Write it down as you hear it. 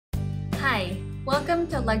Hi, welcome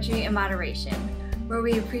to Luxury in Moderation, where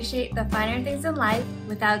we appreciate the finer things in life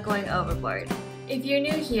without going overboard. If you're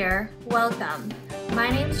new here, welcome.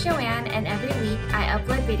 My name's Joanne, and every week I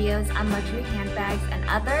upload videos on luxury handbags and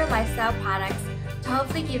other lifestyle products to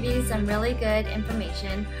hopefully give you some really good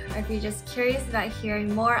information, or if you're just curious about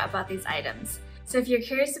hearing more about these items. So if you're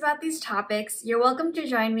curious about these topics, you're welcome to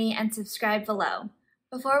join me and subscribe below.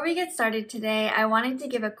 Before we get started today, I wanted to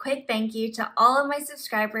give a quick thank you to all of my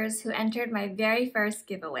subscribers who entered my very first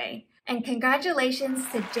giveaway. And congratulations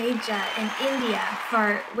to Jaja in India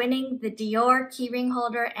for winning the Dior keyring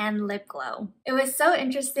holder and lip glow. It was so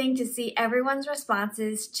interesting to see everyone's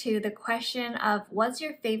responses to the question of what's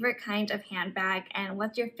your favorite kind of handbag and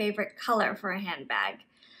what's your favorite color for a handbag.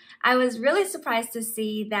 I was really surprised to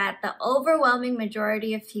see that the overwhelming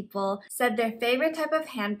majority of people said their favorite type of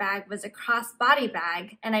handbag was a crossbody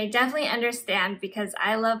bag, and I definitely understand because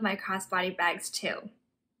I love my crossbody bags too.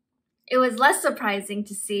 It was less surprising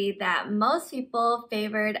to see that most people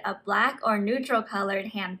favored a black or neutral colored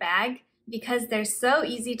handbag because they're so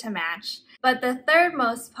easy to match, but the third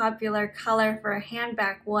most popular color for a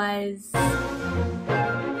handbag was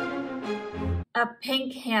a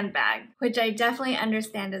pink handbag, which I definitely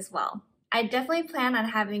understand as well. I definitely plan on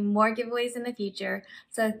having more giveaways in the future,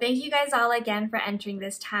 so thank you guys all again for entering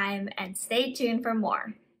this time and stay tuned for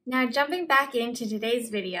more. Now jumping back into today's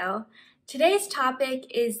video, today's topic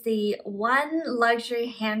is the one luxury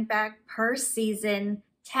handbag per season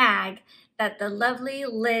tag that the lovely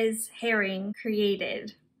Liz Herrling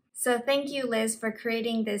created. So thank you, Liz, for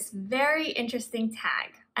creating this very interesting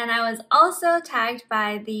tag. And I was also tagged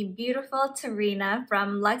by the beautiful Tarina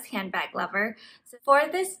from Lux Handbag Lover. So for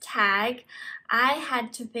this tag, I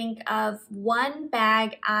had to think of one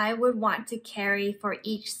bag I would want to carry for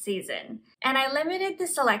each season. And I limited the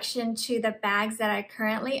selection to the bags that I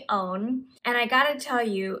currently own. And I gotta tell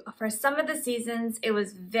you, for some of the seasons, it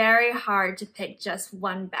was very hard to pick just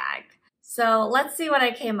one bag. So let's see what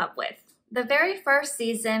I came up with. The very first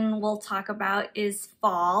season we'll talk about is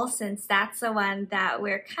fall, since that's the one that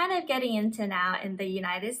we're kind of getting into now in the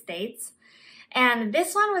United States. And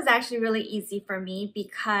this one was actually really easy for me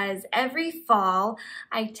because every fall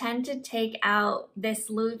I tend to take out this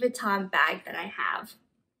Louis Vuitton bag that I have.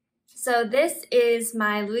 So this is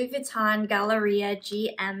my Louis Vuitton Galleria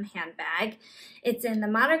GM handbag. It's in the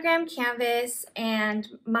monogram canvas and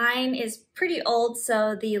mine is pretty old,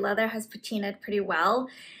 so the leather has patinaed pretty well.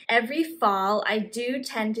 Every fall I do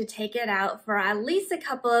tend to take it out for at least a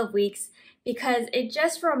couple of weeks because it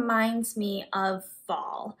just reminds me of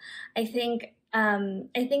fall. I think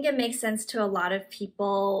it makes sense to a lot of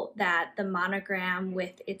people that the monogram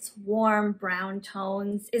with its warm brown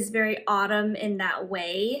tones is very autumn in that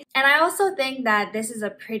way. And I also think that this is a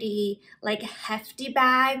pretty hefty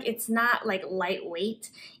bag. It's not lightweight,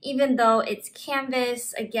 even though it's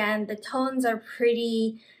canvas. Again, the tones are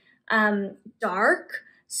pretty dark.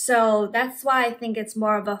 So that's why I think it's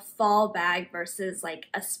more of a fall bag versus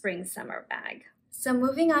a spring summer bag. So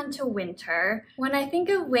moving on to winter. When I think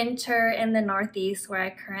of winter in the Northeast where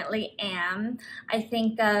I currently am, I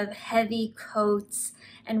think of heavy coats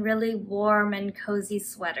and really warm and cozy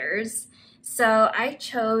sweaters. So I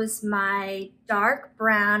chose my dark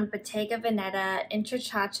brown Bottega Veneta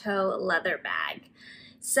Intrecciato leather bag.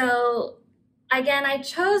 So again, I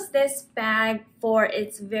chose this bag for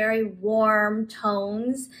its very warm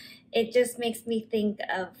tones. It just makes me think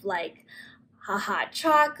of a hot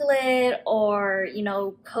chocolate or,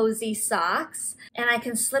 cozy socks. And I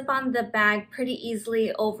can slip on the bag pretty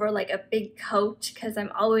easily over a big coat because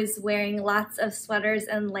I'm always wearing lots of sweaters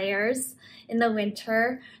and layers in the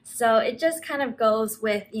winter. So it just kind of goes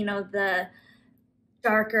with, the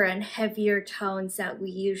darker and heavier tones that we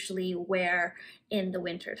usually wear in the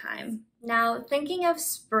winter time. Now, thinking of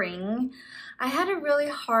spring, I had a really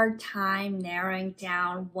hard time narrowing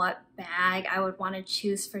down what bag I would want to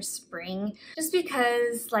choose for spring, just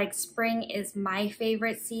because spring is my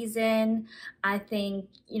favorite season. I think,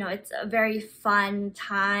 it's a very fun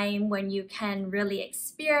time when you can really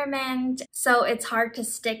experiment. So it's hard to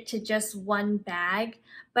stick to just one bag,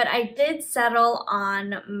 but I did settle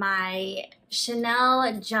on my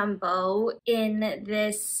Chanel Jumbo in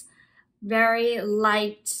this very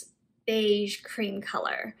light beige cream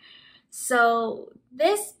color. So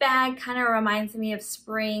this bag kind of reminds me of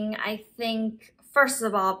spring, I think, first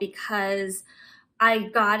of all, because I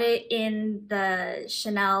got it in the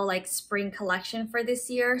Chanel spring collection for this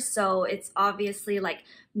year. So it's obviously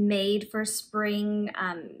made for spring,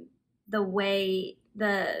 the way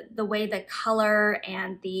the color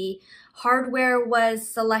and the hardware was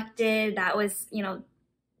selected, that was,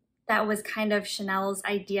 that was kind of Chanel's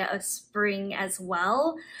idea of spring as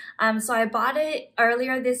well. So I bought it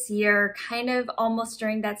earlier this year, kind of almost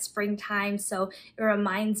during that springtime. So it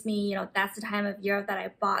reminds me, you know, that's the time of year that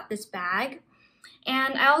I bought this bag.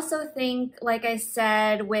 And I also think, like I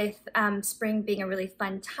said, with spring being a really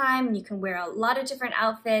fun time and you can wear a lot of different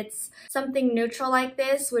outfits, something neutral like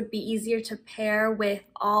this would be easier to pair with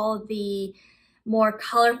all the more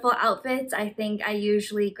colorful outfits I think I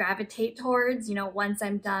usually gravitate towards. You know, once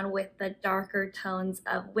I'm done with the darker tones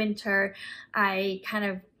of winter, I kind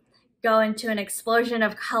of go into an explosion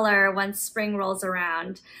of color once spring rolls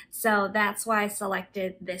around. So that's why I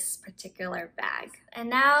selected this particular bag. And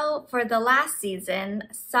now for the last season,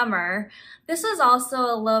 summer, this was also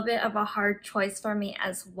a little bit of a hard choice for me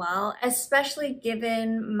as well, especially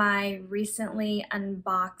given my recently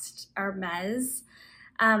unboxed Hermes.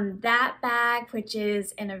 That bag, which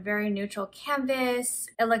is in a very neutral canvas,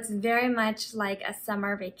 it looks very much like a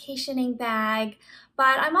summer vacationing bag,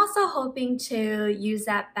 but I'm also hoping to use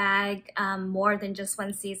that bag more than just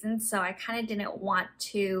one season, so I kind of didn't want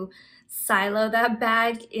to silo that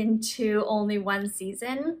bag into only one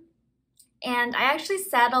season. And I actually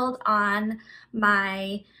settled on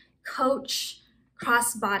my Coach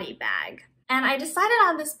crossbody bag. And I decided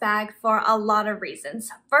on this bag for a lot of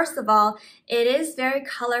reasons. First of all, it is very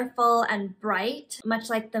colorful and bright, much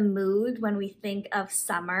like the mood when we think of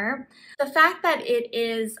summer. The fact that it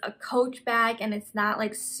is a Coach bag and it's not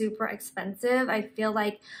like super expensive, I feel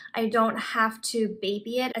like I don't have to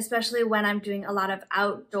baby it, especially when I'm doing a lot of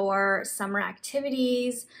outdoor summer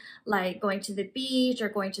activities, like going to the beach or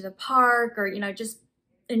going to the park, or, you know, just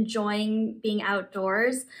enjoying being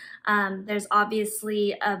outdoors. There's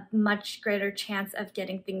obviously a much greater chance of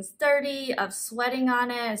getting things dirty, of sweating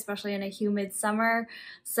on it, especially in a humid summer.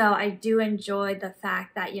 So I do enjoy the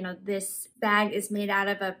fact that, you know, this bag is made out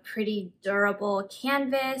of a pretty durable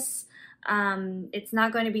canvas. It's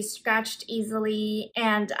not going to be scratched easily,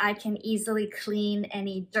 and I can easily clean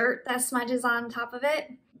any dirt that smudges on top of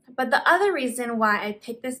it. But the other reason why I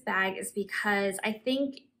picked this bag is because I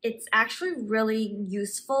think it's actually really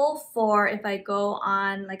useful for if I go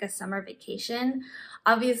on like a summer vacation.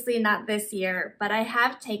 Obviously not this year, but I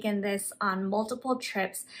have taken this on multiple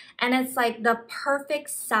trips, and it's like the perfect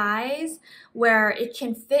size where it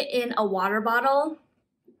can fit in a water bottle.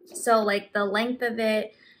 So like the length of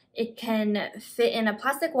it, it can fit in a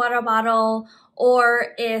plastic water bottle, or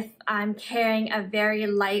if I'm carrying a very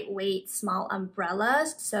lightweight small umbrella.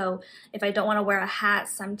 So if I don't want to wear a hat,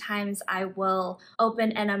 sometimes I will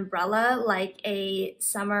open an umbrella like a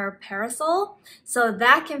summer parasol. So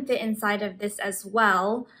that can fit inside of this as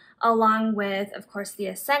well, along with, of course, the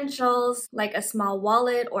essentials like a small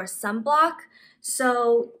wallet or sunblock.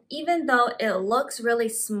 So even though it looks really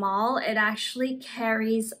small, it actually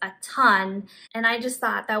carries a ton, and I just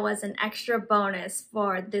thought that was an extra bonus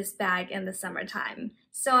for this bag in the summertime.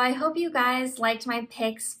 So I hope you guys liked my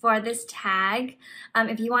picks for this tag.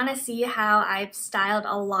 If you want to see how I've styled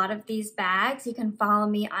a lot of these bags, you can follow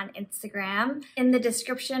me on Instagram. In the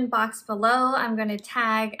description box below, I'm going to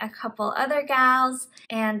tag a couple other gals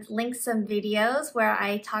and link some videos where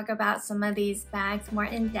I talk about some of these bags more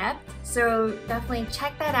in depth. So definitely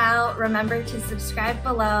check that out. Remember to subscribe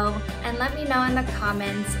below and let me know in the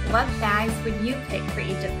comments what bags would you pick for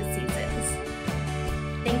each of the seasons.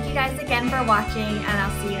 Thank you guys again for watching, and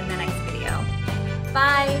I'll see you in the next video.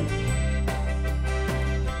 Bye!